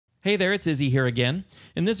Hey there, it's Izzy here again.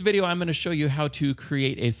 In this video, I'm going to show you how to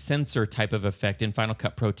create a censor type of effect in Final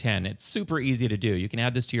Cut Pro 10. It's super easy to do. You can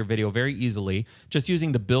add this to your video very easily just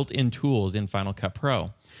using the built-in tools in Final Cut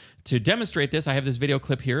Pro. To demonstrate this, I have this video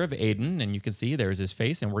clip here of Aiden, and you can see there's his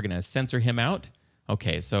face, and we're going to censor him out.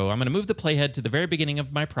 Okay, so I'm going to move the playhead to the very beginning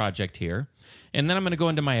of my project here, and then I'm going to go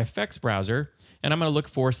into my effects browser, and I'm going to look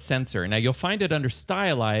for Censor. Now, you'll find it under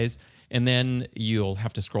Stylize, and then you'll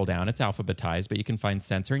have to scroll down. It's alphabetized, but you can find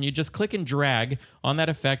Censor, and you just click and drag on that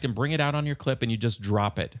effect and bring it out on your clip, and you just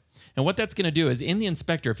drop it. And what that's going to do is in the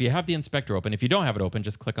inspector, if you have the inspector open, if you don't have it open,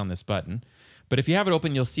 just click on this button. But if you have it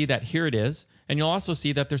open, you'll see that here it is, and you'll also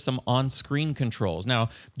see that there's some on-screen controls. Now,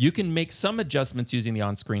 you can make some adjustments using the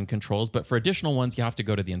on-screen controls, but for additional ones, you have to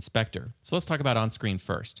go to the inspector. So let's talk about on-screen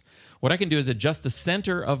first. What I can do is adjust the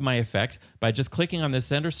center of my effect by just clicking on the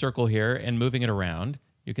center circle here and moving it around.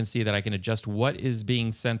 You can see that I can adjust what is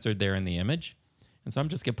being censored there in the image. And so I'm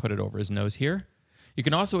just going to put it over his nose here. You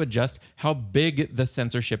can also adjust how big the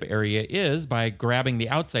censorship area is by grabbing the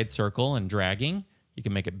outside circle and dragging. You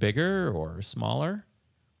can make it bigger or smaller.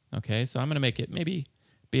 Okay, so I'm going to make it maybe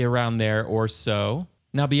be around there or so.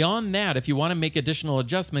 Now, beyond that, if you want to make additional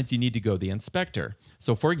adjustments, you need to go to the inspector.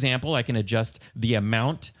 So, for example, I can adjust the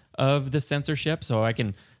amount of the censorship. So I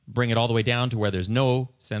can bring it all the way down to where there's no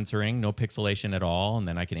censoring, no pixelation at all, and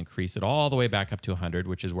then I can increase it all the way back up to 100,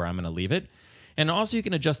 which is where I'm going to leave it. And also you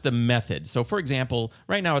can adjust the method. So for example,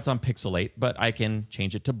 right now it's on pixelate, but I can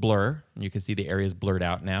change it to blur, and you can see the area is blurred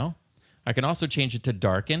out now. I can also change it to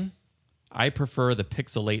darken. I prefer the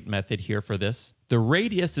pixelate method here for this. The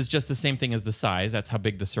radius is just the same thing as the size. That's how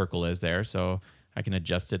big the circle is there. So I can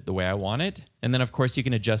adjust it the way I want it. And then, of course, you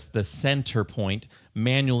can adjust the center point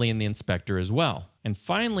manually in the inspector as well. And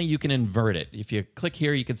finally, you can invert it. If you click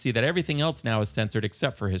here, you can see that everything else now is censored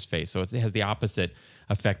except for his face. So it has the opposite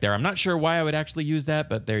effect there. I'm not sure why I would actually use that,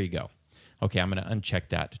 but there you go. Okay, I'm going to uncheck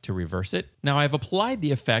that to reverse it. Now, I've applied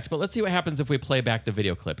the effect, but let's see what happens if we play back the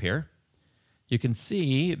video clip here. You can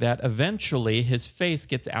see that eventually his face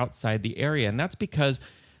gets outside the area, and that's because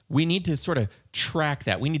we need to sort of track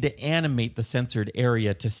that. We need to animate the censored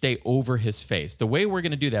area to stay over his face. The way we're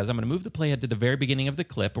going to do that is I'm going to move the playhead to the very beginning of the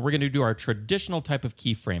clip, and we're going to do our traditional type of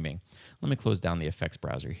keyframing. Let me close down the effects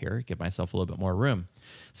browser here, give myself a little bit more room.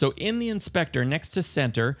 So in the inspector, next to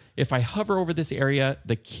center, if I hover over this area,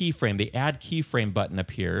 the keyframe, the add keyframe button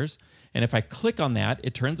appears. And if I click on that,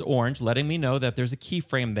 it turns orange, letting me know that there's a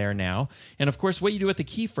keyframe there now. And of course, what you do with the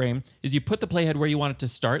keyframe is you put the playhead where you want it to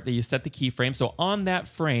start, that you set the keyframe. So on that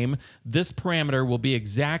frame, this parameter will be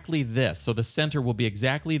exactly this. So the center will be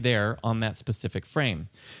exactly there on that specific frame.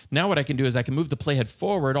 Now what I can do is I can move the playhead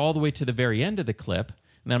forward all the way to the very end of the clip.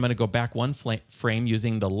 And then I'm going to go back one frame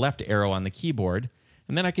using the left arrow on the keyboard.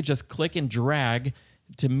 And then I could just click and drag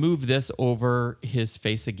to move this over his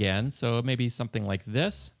face again. So maybe something like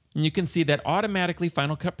this. And you can see that automatically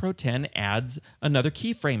Final Cut Pro 10 adds another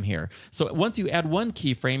keyframe here. So once you add one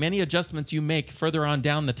keyframe, any adjustments you make further on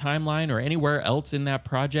down the timeline or anywhere else in that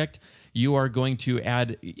project, you are going to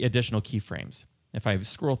add additional keyframes. If I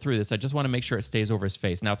scroll through this, I just want to make sure it stays over his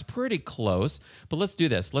face. Now, it's pretty close, but let's do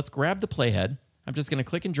this. Let's grab the playhead. I'm just going to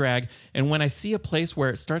click and drag, and when I see a place where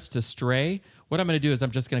it starts to stray, what I'm going to do is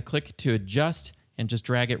I'm just going to click to adjust and just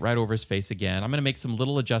drag it right over his face again. I'm going to make some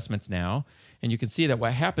little adjustments now, and you can see that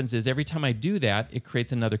what happens is every time I do that, it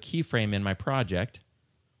creates another keyframe in my project.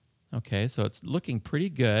 Okay, so it's looking pretty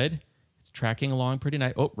good. It's tracking along pretty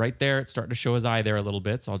nice. Oh, right there, it's starting to show his eye there a little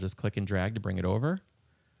bit, so I'll just click and drag to bring it over.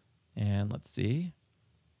 And let's see.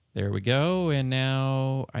 There we go, and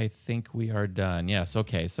now I think we are done. Yes,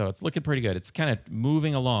 okay, so it's looking pretty good. It's kind of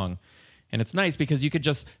moving along. And it's nice because you could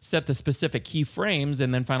just set the specific keyframes,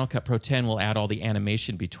 and then Final Cut Pro 10 will add all the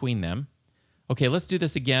animation between them. Okay, let's do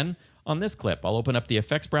this again on this clip. I'll open up the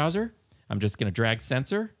effects browser. I'm just going to drag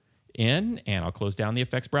Censor in, and I'll close down the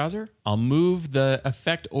effects browser. I'll move the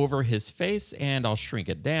effect over his face, and I'll shrink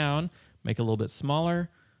it down, make it a little bit smaller,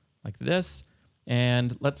 like this.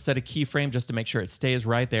 And let's set a keyframe just to make sure it stays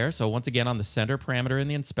right there. So once again, on the center parameter in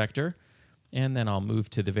the inspector. And then I'll move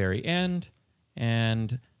to the very end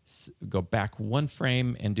and go back one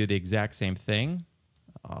frame and do the exact same thing.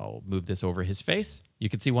 I'll move this over his face. You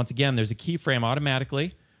can see once again, there's a keyframe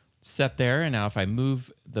automatically set there. And now if I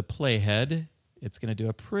move the playhead, it's going to do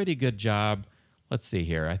a pretty good job. Let's see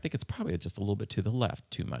here. I think it's probably just a little bit to the left,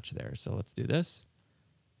 too much there. So let's do this.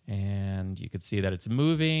 And you can see that it's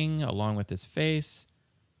moving along with his face,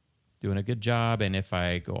 doing a good job. And if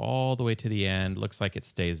I go all the way to the end, looks like it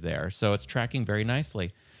stays there. So it's tracking very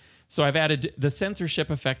nicely. So I've added the censorship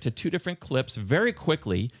effect to two different clips very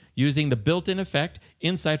quickly using the built-in effect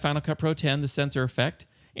inside Final Cut Pro 10, the censor effect.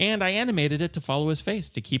 And I animated it to follow his face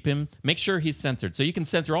to make sure he's censored. So you can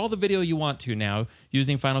censor all the video you want to now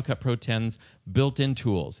using Final Cut Pro 10's built-in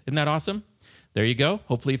tools. Isn't that awesome? There you go.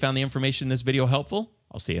 Hopefully you found the information in this video helpful.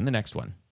 I'll see you in the next one.